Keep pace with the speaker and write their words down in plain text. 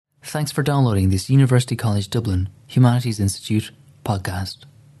Thanks for downloading this University College Dublin Humanities Institute podcast.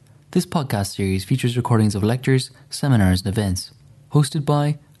 This podcast series features recordings of lectures, seminars and events hosted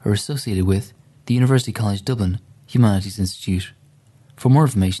by or associated with the University College Dublin Humanities Institute. For more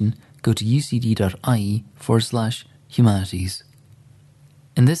information, go to ucd.ie/humanities.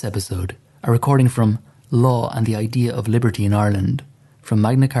 In this episode, a recording from Law and the Idea of Liberty in Ireland, from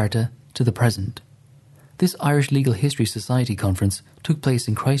Magna Carta to the Present. This Irish Legal History Society conference took place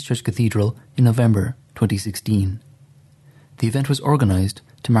in Christchurch Cathedral in November 2016. The event was organised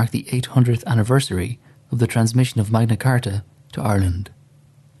to mark the 800th anniversary of the transmission of Magna Carta to Ireland.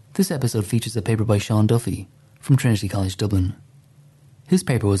 This episode features a paper by Sean Duffy from Trinity College Dublin. His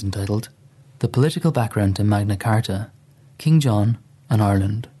paper was entitled The Political Background to Magna Carta, King John and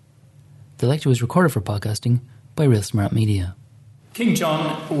Ireland. The lecture was recorded for podcasting by Real Smart Media. King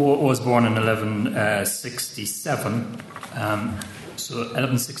John was born in 1167. So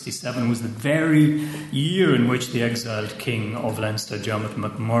 1167 was the very year in which the exiled king of Leinster, Dermot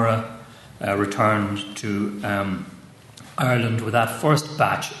MacMurrough, returned to Ireland with that first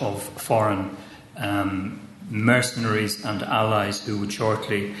batch of foreign mercenaries and allies who would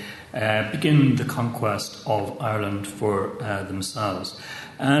shortly begin the conquest of Ireland for themselves.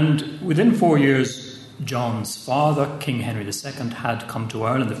 And within 4 years, John's father, King Henry II, had come to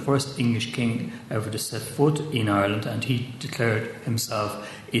Ireland, the first English king ever to set foot in Ireland, and he declared himself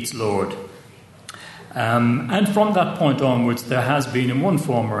its lord. And from that point onwards, there has been, in one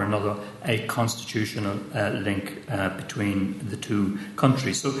form or another, a constitutional link between the two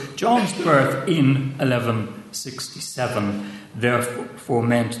countries. So John's birth in 1167 therefore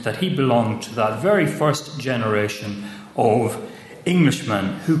meant that he belonged to that very first generation of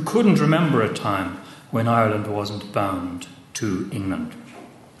Englishmen who couldn't remember a time when Ireland wasn't bound to England.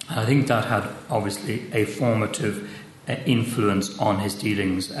 I think that had obviously a formative influence on his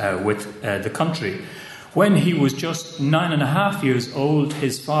dealings with the country. When he was just 9.5 years old,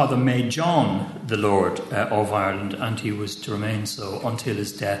 his father made John the Lord of Ireland, and he was to remain so until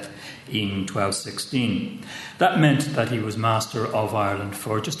his death in 1216. That meant that he was master of Ireland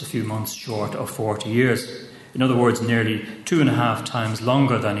for just a few months short of 40 years. In other words, nearly 2.5 times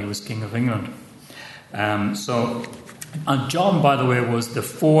longer than he was King of England. And John, by the way, was the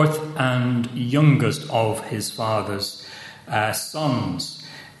fourth and youngest of his father's sons.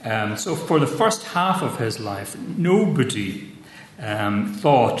 So for the first half of his life, nobody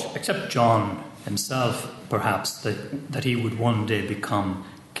thought, except John himself perhaps, that he would one day become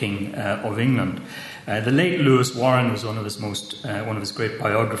King of England. The late Lewis Warren was one of his great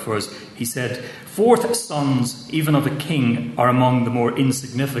biographers. He said, "Fourth sons, even of a king, are among the more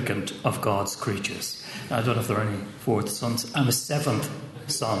insignificant of God's creatures." I don't know if there are any fourth sons. I'm a seventh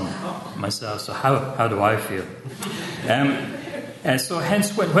son myself, so how do I feel? So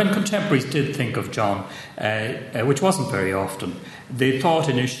hence, when contemporaries did think of John, which wasn't very often, they thought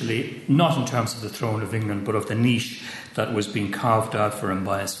initially not in terms of the throne of England, but of the niche that was being carved out for him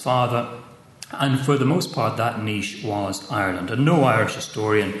by his father. And for the most part, that niche was Ireland. And no Irish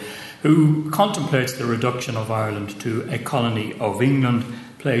historian who contemplates the reduction of Ireland to a colony of England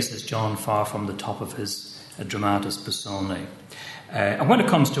places John far from the top of his dramatis personae. And when it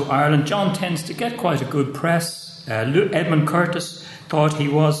comes to Ireland, John tends to get quite a good press. Edmund Curtis thought he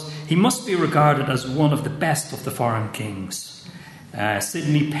must be regarded as one of the best of the foreign kings.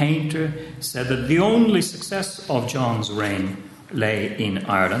 Sidney Painter said that the only success of John's reign lay in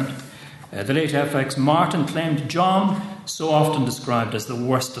Ireland. The late F.X. Martin claimed John, so often described as the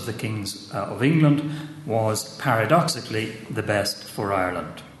worst of the kings of England, was paradoxically the best for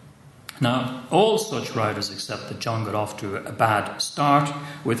Ireland. Now, all such writers accept that John got off to a bad start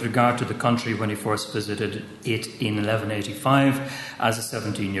with regard to the country when he first visited it in 1185 as a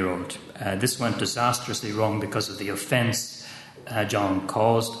 17-year-old. This went disastrously wrong because of the offence John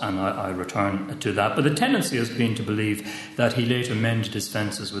caused, and I'll return to that. But the tendency has been to believe that he later mended his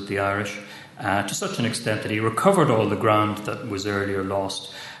fences with the Irish to such an extent that he recovered all the ground that was earlier lost.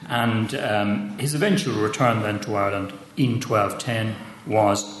 And his eventual return then to Ireland in 1210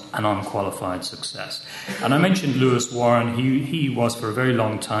 was an unqualified success. And I mentioned Lewis Warren. He was for a very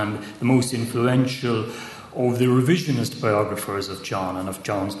long time the most influential of the revisionist biographers of John and of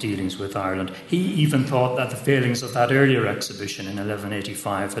John's dealings with Ireland. He even thought that the failings of that earlier exhibition in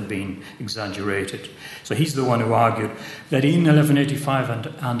 1185 had been exaggerated. So he's the one who argued that in 1185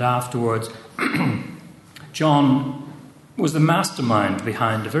 and afterwards, John was the mastermind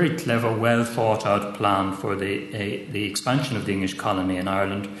behind a very clever, well-thought-out plan for the expansion of the English colony in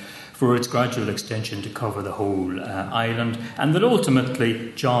Ireland, for its gradual extension to cover the whole island, and that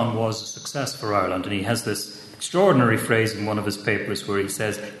ultimately John was a success for Ireland. And he has this extraordinary phrase in one of his papers where he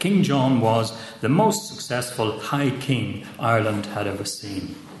says, King John was the most successful high king Ireland had ever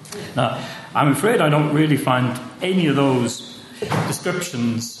seen. Now, I'm afraid I don't really find any of those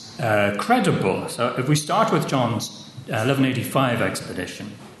descriptions credible. So if we start with John's 1185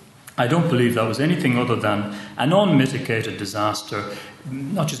 expedition, I don't believe that was anything other than an unmitigated disaster,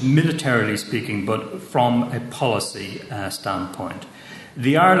 not just militarily speaking, but from a policy standpoint.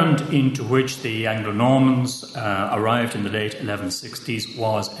 The Ireland into which the Anglo-Normans arrived in the late 1160s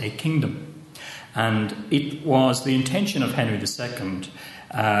was a kingdom. And it was the intention of Henry II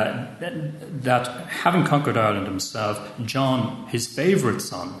that having conquered Ireland himself, John, his favourite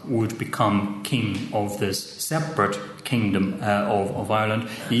son, would become king of this separate kingdom of Ireland.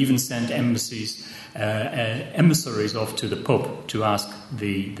 He even sent emissaries off to the Pope to ask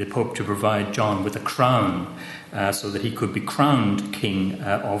the Pope to provide John with a crown so that he could be crowned king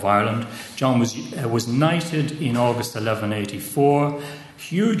of Ireland. John was knighted in August 1184.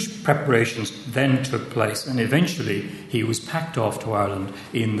 Huge preparations then took place, and eventually he was packed off to Ireland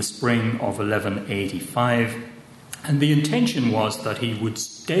in the spring of 1185. And the intention was that he would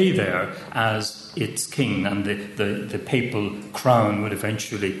stay there as its king, and the papal crown would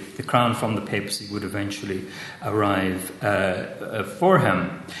eventually, the crown from the papacy would eventually arrive for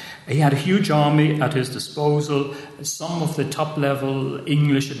him. He had a huge army at his disposal. Some of the top-level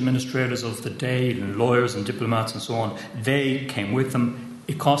English administrators of the day, lawyers and diplomats and so on, they came with him.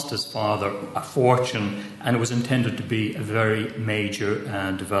 It cost his father a fortune, and it was intended to be a very major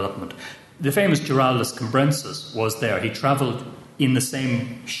development. The famous Giraldus Cambrensis was there. He travelled in the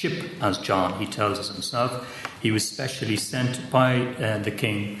same ship as John, he tells us himself. He was specially sent by the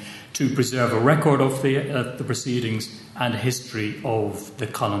king to preserve a record of the proceedings and a history of the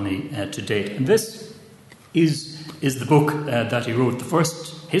colony to date. And this is the book that he wrote, the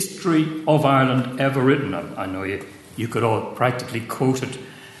first history of Ireland ever written. I know you could all practically quote it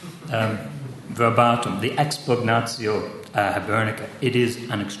verbatim, the Expugnatio Hibernica. It is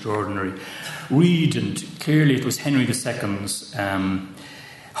an extraordinary read, and clearly it was Henry II's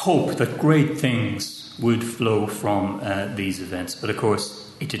hope that great things would flow from these events. But of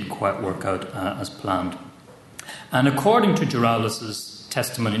course, it didn't quite work out as planned. And according to Giraldus's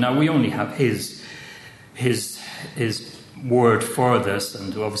testimony, now we only have his word for this,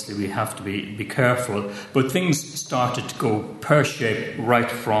 and obviously we have to be careful, but things started to go pear-shaped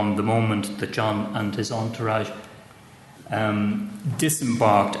right from the moment that John and his entourage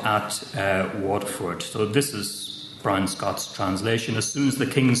disembarked at Waterford. So this is Brian Scott's translation. As soon as the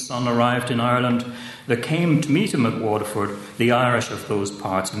king's son arrived in Ireland, there came to meet him at Waterford the Irish of those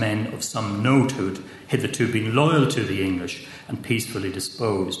parts, men of some note who'd hitherto been loyal to the English and peacefully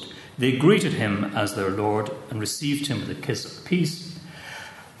disposed. They greeted him as their lord and received him with a kiss of peace.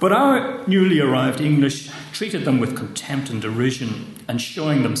 But our newly arrived English treated them with contempt and derision, and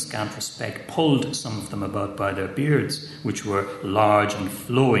showing them scant respect, pulled some of them about by their beards, which were large and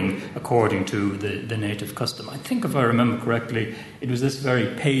flowing according to the native custom. I think, if I remember correctly, it was this very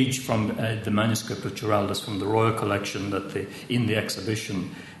page from the manuscript of Giraldus from the Royal Collection that in the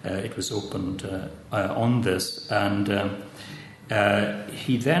exhibition it was opened on this. And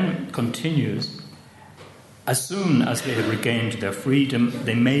he then continues, as soon as they had regained their freedom,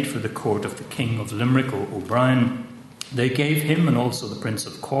 they made for the court of the King of Limerick, O'Brien. They gave him, and also the Prince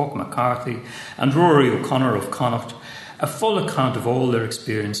of Cork, McCarthy, and Rory O'Connor of Connacht, a full account of all their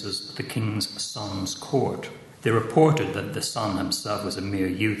experiences at the King's son's court. They reported that the son himself was a mere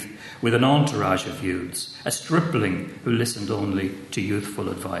youth, with an entourage of youths, a stripling who listened only to youthful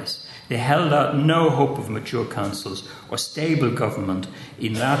advice. They held out no hope of mature councils or stable government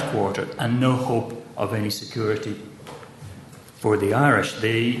in that quarter, and no hope of any security for the Irish.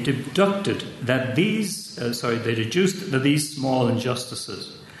 They deduced that these small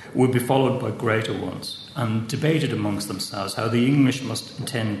injustices would be followed by greater ones, and debated amongst themselves how the English must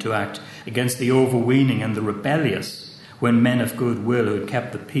intend to act against the overweening and the rebellious when men of good will who had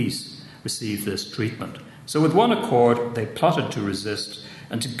kept the peace received this treatment. So with one accord they plotted to resist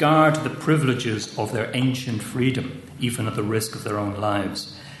and to guard the privileges of their ancient freedom, even at the risk of their own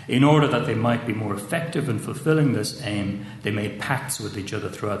lives. In order that they might be more effective in fulfilling this aim, they made pacts with each other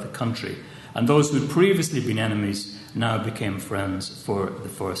throughout the country, and those who had previously been enemies now became friends for the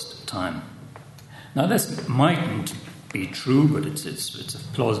first time. Now, this mightn't be true, but it's a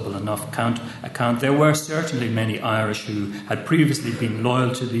plausible enough account. There were certainly many Irish who had previously been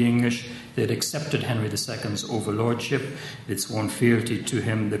loyal to the English. They had accepted Henry II's overlordship. They'd sworn fealty to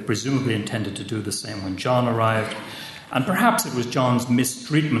him. They presumably intended to do the same when John arrived. And perhaps it was John's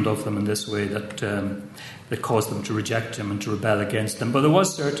mistreatment of them in this way that caused them to reject him and to rebel against him. But there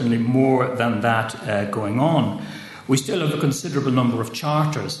was certainly more than that going on. We still have a considerable number of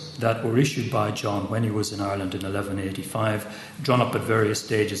charters that were issued by John when he was in Ireland in 1185, drawn up at various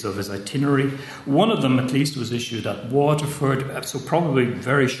stages of his itinerary. One of them, at least, was issued at Waterford, so probably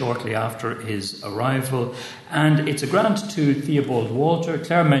very shortly after his arrival. And it's a grant to Theobald Walter.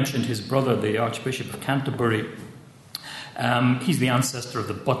 Claire mentioned his brother, the Archbishop of Canterbury. He's the ancestor of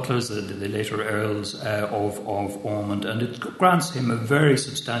the Butlers, the later Earls of Ormond, and it grants him a very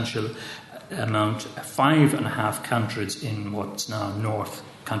substantial amount, 5.5 cantreds in what's now North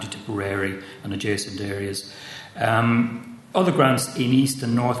County Tipperary and adjacent areas. Other grants in East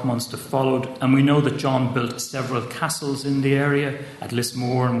and North Munster followed, and we know that John built several castles in the area, at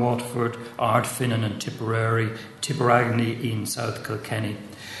Lismore in Waterford, Ardfinnan in Tipperary, Tiberagny in South Kilkenny.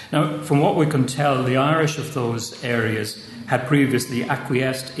 Now, from what we can tell, the Irish of those areas had previously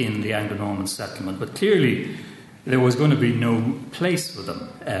acquiesced in the Anglo-Norman settlement, but clearly there was going to be no place for them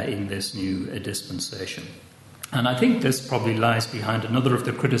in this new dispensation. And I think this probably lies behind another of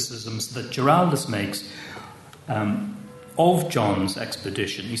the criticisms that Giraldus makes of John's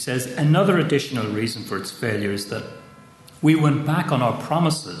expedition. He says, another additional reason for its failure is that we went back on our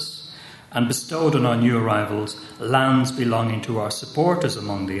promises and bestowed on our new arrivals lands belonging to our supporters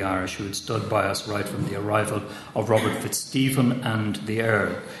among the Irish who had stood by us right from the arrival of Robert Fitzstephen and the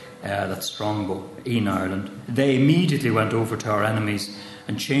Earl, that's Strongbow, in Ireland. They immediately went over to our enemies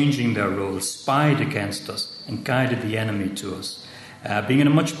and, changing their roles, spied against us and guided the enemy to us, being in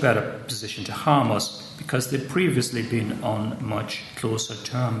a much better position to harm us because they'd previously been on much closer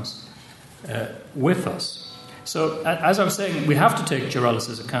terms with us. So, as I was saying, we have to take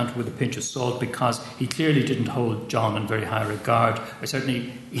Giraldus' account with a pinch of salt because he clearly didn't hold John in very high regard, or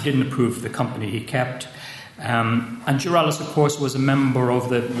certainly he didn't approve of the company he kept. And Giraldus, of course, was a member of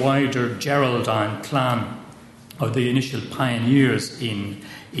the wider Geraldine clan, of the initial pioneers in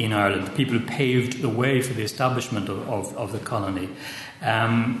Ireland, the people who paved the way for the establishment of the colony.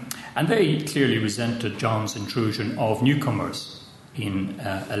 And they clearly resented John's intrusion of newcomers in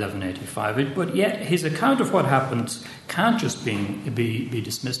 1185. But yet his account of what happened can't just be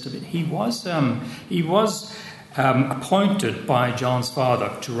dismissed of it. He was appointed by John's father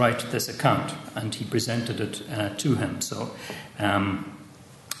to write this account, and he presented it to him. So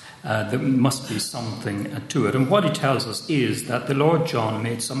there must be something to it. And what he tells us is that the Lord John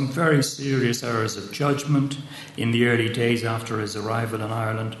made some very serious errors of judgment in the early days after his arrival in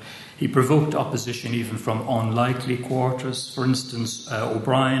Ireland. He provoked opposition even from unlikely quarters. For instance,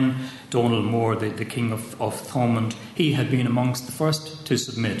 O'Brien, Donald More, the king of Thomond, he had been amongst the first to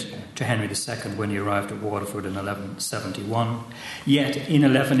submit to Henry II when he arrived at Waterford in 1171. Yet in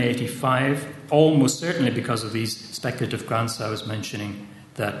 1185, almost certainly because of these speculative grants I was mentioning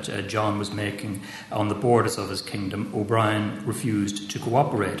that John was making on the borders of his kingdom, O'Brien refused to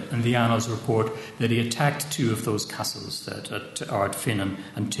cooperate. And the annals report that he attacked 2 of those castles at Ardfinnan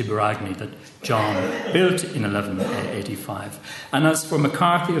and Tiberagny that John built in 1185. And as for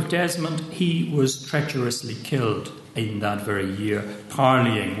McCarthy of Desmond, he was treacherously killed in that very year,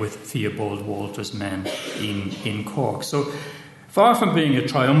 parleying with Theobald Walter's men in Cork. So far from being a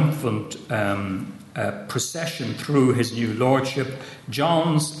triumphant procession through his new lordship,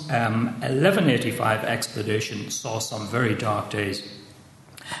 John's 1185 expedition saw some very dark days,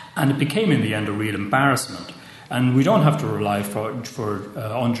 and it became in the end a real embarrassment. And we don't have to rely on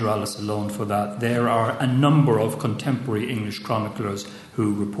Giraldus alone for that. There are a number of contemporary English chroniclers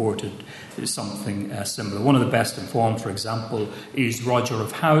who reported something similar. One of the best informed, for example, is Roger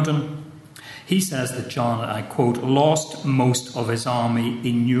of Howden. He says that John, and I quote, lost most of his army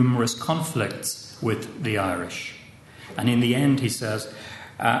in numerous conflicts with the Irish. And in the end, he says,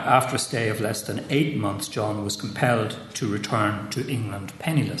 after a stay of less than 8 months, John was compelled to return to England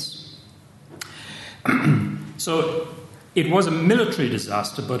penniless. So it was a military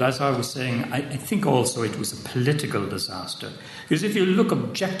disaster, but as I was saying, I think also it was a political disaster. Because if you look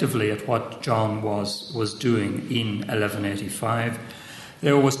objectively at what John was doing in 1185,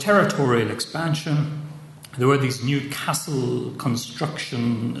 there was territorial expansion. There were these new castle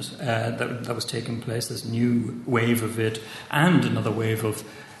constructions that was taking place, this new wave of it, and another wave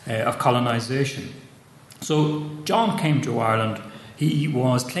of colonisation. So John came to Ireland. He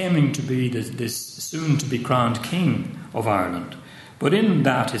was claiming to be this soon-to-be crowned king of Ireland. But in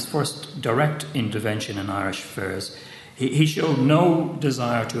that, his first direct intervention in Irish affairs, he showed no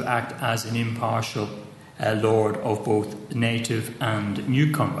desire to act as an impartial lord of both native and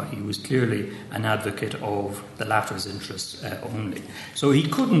newcomer. He was clearly an advocate of the latter's interests only. So he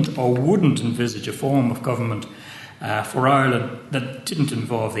couldn't or wouldn't envisage a form of government for Ireland that didn't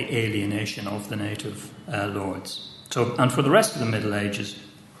involve the alienation of the native lords. And for the rest of the Middle Ages,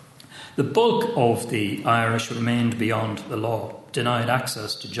 the bulk of the Irish remained beyond the law, denied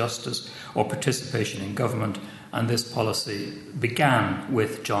access to justice or participation in government, and this policy began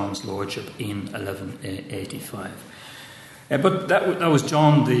with John's lordship in 1185. But that was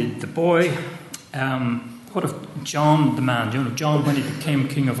John the boy. What of John the man? John, when he became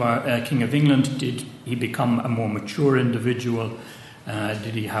King of England, did he become a more mature individual?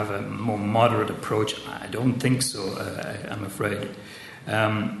 Did he have a more moderate approach? I don't think so, I'm afraid.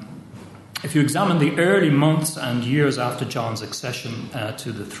 If you examine the early months and years after John's accession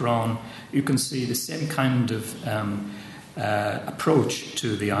to the throne, you can see the same kind of approach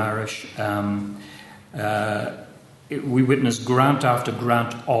to the Irish. We witness grant after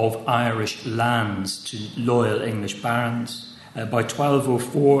grant of Irish lands to loyal English barons. By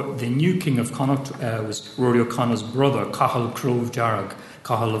 1204, the new King of Connacht was Rory O'Connor's brother, Cathal Crove Jarrag,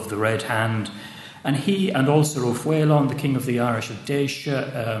 Cathal of the Red Hand. And he and also O'Fuelon, the King of the Irish of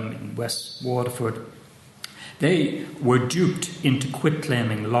Dacia in West Waterford, they were duped into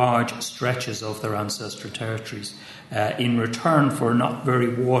quitclaiming large stretches of their ancestral territories in return for not very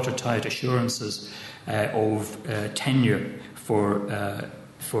watertight assurances of tenure for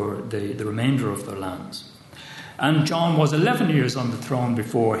the remainder of their lands. And John was 11 years on the throne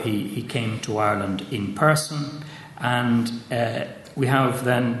before he came to Ireland in person, and we have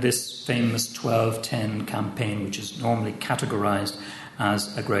then this famous 1210 campaign, which is normally categorised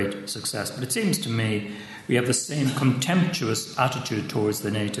as a great success. But it seems to me we have the same contemptuous attitude towards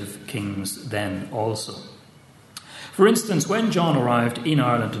the native kings then also. For instance, when John arrived in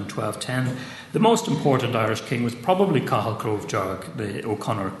Ireland in 1210, the most important Irish king was probably Cathal Crove Jarrag, the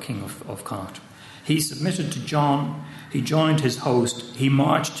O'Connor King of Connacht. He submitted to John, he joined his host, he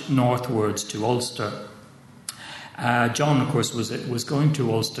marched northwards to Ulster. John, of course, was going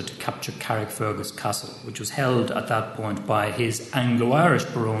to Ulster to capture Carrickfergus Castle, which was held at that point by his Anglo-Irish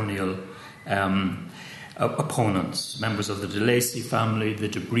baronial opponents, members of the de Lacy family, the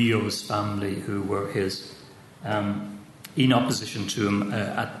de Brios family, who were his in opposition to him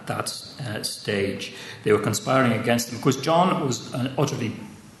at that stage. They were conspiring against him. Of course, John was an utterly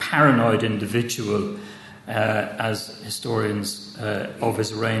paranoid individual, as historians of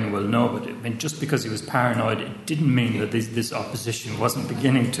his reign will know. But just because he was paranoid, it didn't mean that this opposition wasn't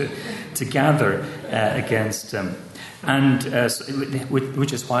beginning to gather against him. And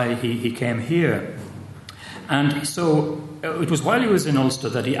which is why he came here. And so it was while he was in Ulster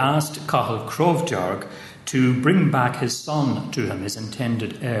that he asked Cathal Crove Jarrag to bring back his son to him, his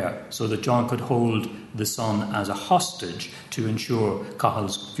intended heir, so that John could hold the son as a hostage to ensure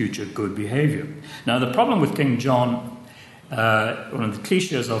Cathal's future good behaviour. Now, the problem with King John, one of the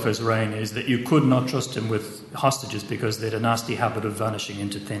cliches of his reign, is that you could not trust him with hostages because they had a nasty habit of vanishing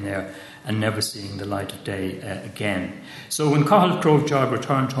into thin air and never seeing the light of day again. So when Cathal Crove Jarrag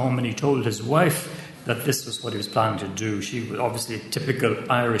returned home and he told his wife that this was what he was planning to do, she was obviously a typical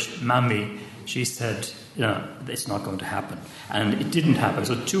Irish mammy. She said, it's not going to happen. And it didn't happen.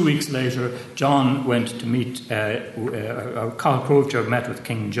 So 2 weeks later, John went to meet, Cathal Crove Jarrag met with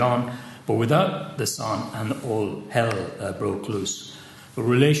King John, but without the son, and all hell broke loose. The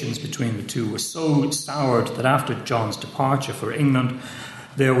relations between the two were so soured that after John's departure for England,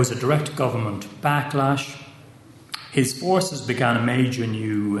 there was a direct government backlash. His forces began a major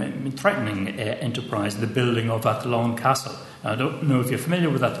new threatening enterprise, the building of Athlone Castle. I don't know if you're familiar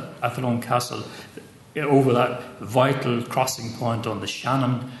with that Athlone Castle, over that vital crossing point on the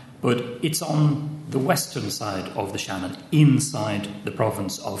Shannon, but it's on the western side of the Shannon, inside the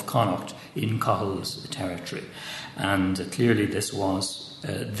province of Connacht, in Cathal's territory. And clearly this was,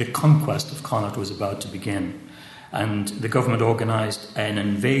 the conquest of Connacht was about to begin. And the government organised an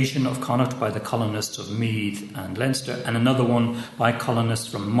invasion of Connacht by the colonists of Meath and Leinster, and another one by colonists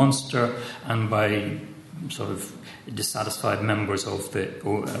from Munster and by sort of dissatisfied members of the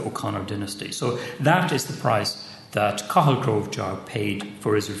O'Connor dynasty. So that is the price that Cathal Crove Jarrag paid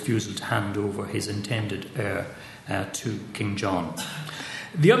for his refusal to hand over his intended heir to King John.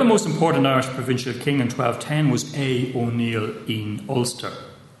 The other most important Irish provincial king in 1210 was A. O'Neill in Ulster.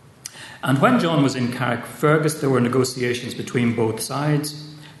 And when John was in Carrickfergus, there were negotiations between both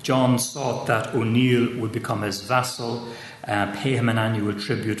sides. John sought that O'Neill would become his vassal, pay him an annual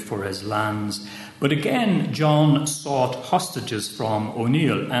tribute for his lands. But again, John sought hostages from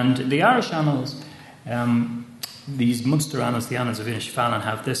O'Neill. And the Irish annals, these Munster annals, the annals of Inishfallen,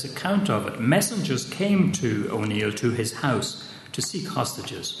 have this account of it. Messengers came to O'Neill, to his house, to seek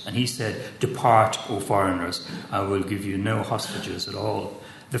hostages. And he said, "Depart, O foreigners, I will give you no hostages at all."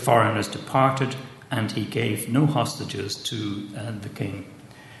 The foreigners departed, and he gave no hostages to the king.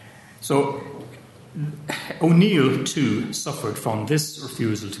 So O'Neill too suffered from this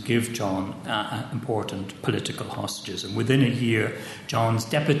refusal to give John important political hostages, and within a year John's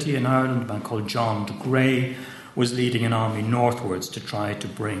deputy in Ireland, a man called John de Grey, was leading an army northwards to try to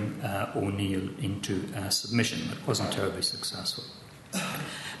bring O'Neill into submission. It wasn't terribly successful.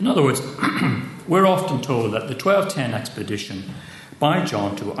 In other words, we're often told that the 1210 expedition by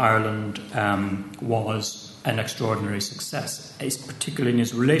John to Ireland was an extraordinary success, particularly in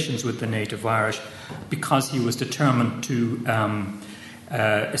his relations with the native Irish, because he was determined to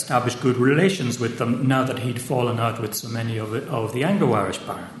establish good relations with them now that he'd fallen out with so many of the Anglo-Irish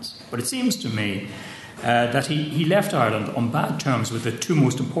barons. But it seems to me that he left Ireland on bad terms with the two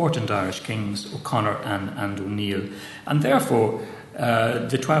most important Irish kings, O'Connor and O'Neill, and therefore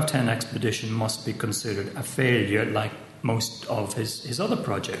the 1210 expedition must be considered a failure, like most of his other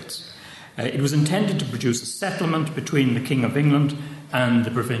projects. It was intended to produce a settlement between the King of England and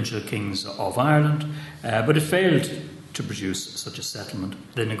the provincial kings of Ireland, but it failed to produce such a settlement.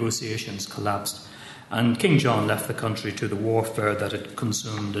 The negotiations collapsed, and King John left the country to the warfare that had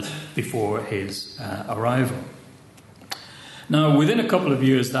consumed it before his arrival. Now, within a couple of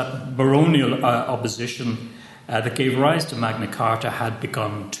years, that baronial opposition that gave rise to Magna Carta had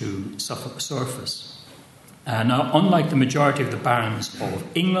begun to surface. Now, unlike the majority of the barons of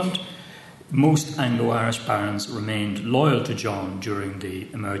England, most Anglo-Irish barons remained loyal to John during the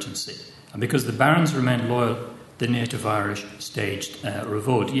emergency. And because the barons remained loyal, the native Irish staged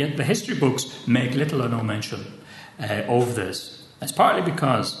revolt. Yet the history books make little or no mention of this. It's partly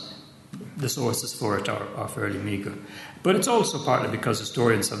because the sources for it are fairly meagre. But it's also partly because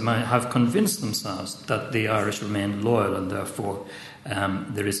historians have convinced themselves that the Irish remained loyal and therefore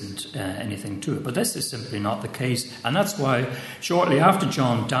there isn't anything to it. But this is simply not the case. And that's why shortly after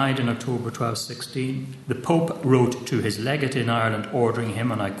John died in October 1216, the Pope wrote to his legate in Ireland ordering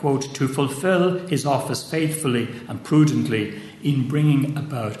him, and I quote, to fulfil his office faithfully and prudently in bringing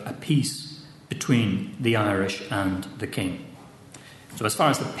about a peace between the Irish and the king. So as far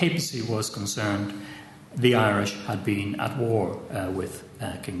as the papacy was concerned, the Irish had been at war with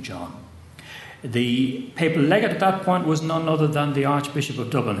King John. The papal legate at that point was none other than the Archbishop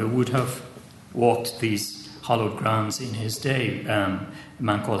of Dublin, who would have walked these hallowed grounds in his day, a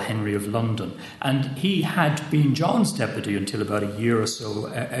man called Henry of London. And he had been John's deputy until about a year or so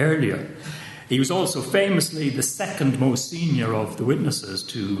earlier. He was also famously the second most senior of the witnesses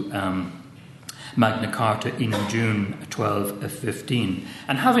to Magna Carta in June 1215.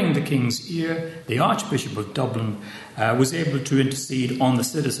 And having the king's ear, the Archbishop of Dublin was able to intercede on the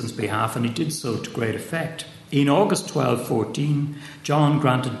citizens' behalf, and he did so to great effect. In August 1214, John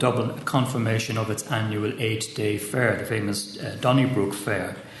granted Dublin a confirmation of its annual 8-day fair, the famous Donnybrook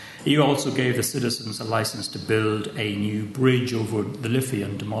Fair. He also gave the citizens a license to build a new bridge over the Liffey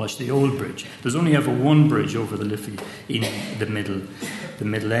and demolish the old bridge. There's only ever one bridge over the Liffey in the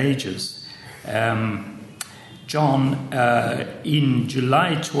Middle Ages. John, in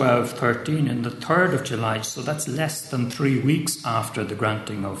July 1213, in the 3rd of July, so that's less than 3 weeks after the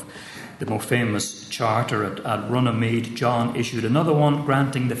granting of the more famous charter at Runnymede, John issued another one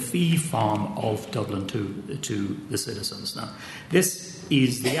granting the fee farm of Dublin to the citizens. Now, this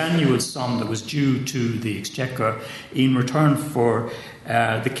is the annual sum that was due to the Exchequer in return for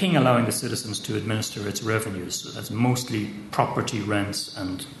the king allowing the citizens to administer its revenues. So that's mostly property rents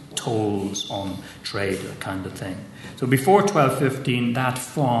and tolls on trade, that kind of thing. So before 1215, that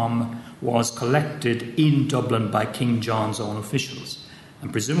farm was collected in Dublin by King John's own officials.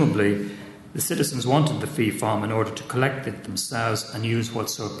 And presumably, the citizens wanted the fee farm in order to collect it themselves and use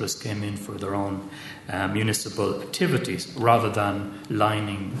what surplus came in for their own municipal activities, rather than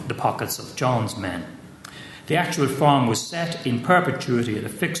lining the pockets of John's men. The actual farm was set in perpetuity at a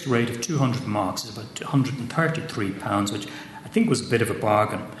fixed rate of 200 marks, about £133, which I think was a bit of a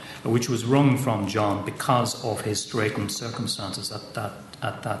bargain, which was wrung from John because of his straitened circumstances at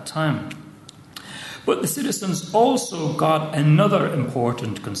that time. But the citizens also got another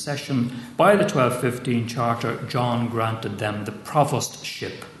important concession. By the 1215 Charter, John granted them the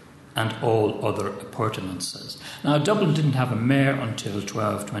provostship and all other appurtenances. Now, Dublin didn't have a mayor until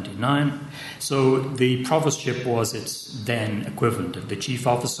 1229, so the provostship was its then equivalent, the chief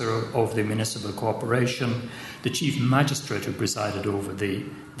officer of the municipal corporation, the chief magistrate who presided over the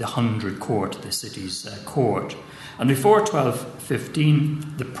 100 court, the city's court. And before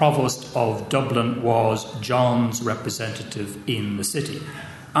 1215, the provost of Dublin was John's representative in the city.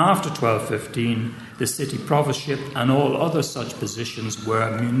 After 1215, the city provostship and all other such positions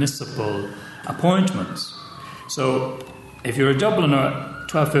were municipal appointments. So if you're a Dubliner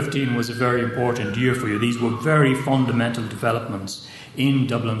 1215 was a very important year for you. These were very fundamental developments in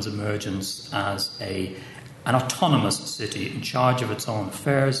Dublin's emergence as an autonomous city in charge of its own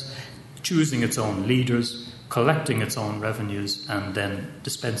affairs, choosing its own leaders, collecting its own revenues, and then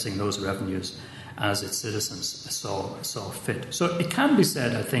dispensing those revenues as its citizens saw fit. So it can be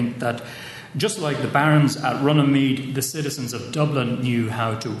said, I think, that just like the barons at Runnymede, the citizens of Dublin knew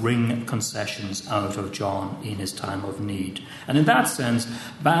how to wring concessions out of John in his time of need. And in that sense,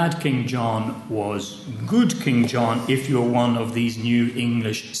 bad King John was good King John if you're one of these new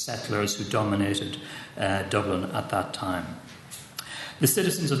English settlers who dominated Dublin at that time. The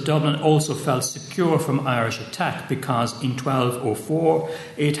citizens of Dublin also felt secure from Irish attack because in 1204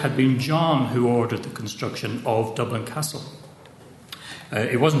 it had been John who ordered the construction of Dublin Castle.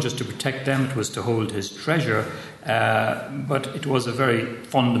 It wasn't just to protect them, it was to hold his treasure, but it was a very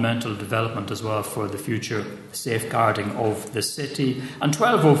fundamental development as well for the future safeguarding of the city. And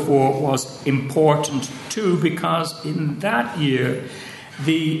 1204 was important too because in that year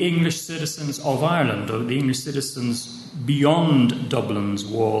the English citizens of Ireland, or the English citizens beyond Dublin's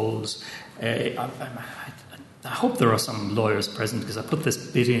walls, I hope there are some lawyers present because I put this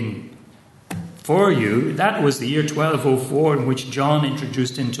bit in for you. That was the year 1204 in which John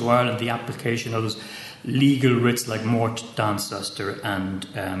introduced into Ireland the application of those legal writs like mort d'ancestor and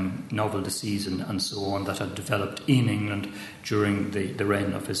novel disease and so on that had developed in England during the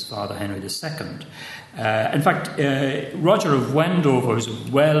reign of his father Henry II. In fact, Roger of Wendover, who's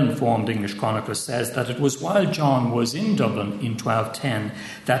a well-informed English chronicler, says that it was while John was in Dublin in 1210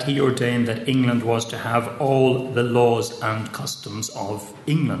 that he ordained that England was to have all the laws and customs of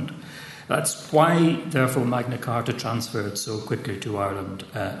England. That's why, therefore, Magna Carta transferred so quickly to Ireland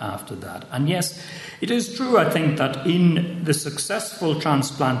after that. And yes, it is true, I think, that in the successful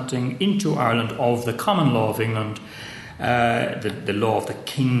transplanting into Ireland of the common law of England, the law of the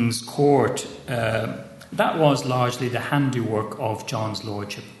King's Court, that was largely the handiwork of John's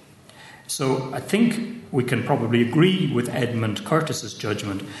lordship. So I think we can probably agree with Edmund Curtis's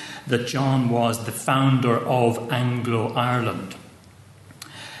judgment that John was the founder of Anglo-Ireland.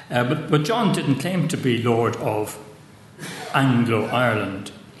 But John didn't claim to be Lord of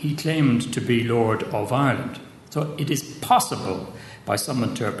Anglo-Ireland. He claimed to be Lord of Ireland. So it is possible, by some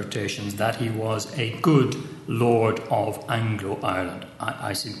interpretations, that he was a good Lord of Anglo-Ireland.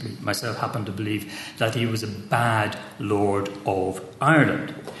 I simply, myself, happen to believe that he was a bad Lord of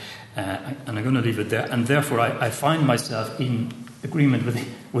Ireland. And I'm going to leave it there. And therefore, I find myself in agreement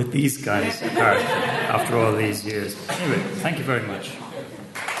with these guys after all these years. Anyway, thank you very much.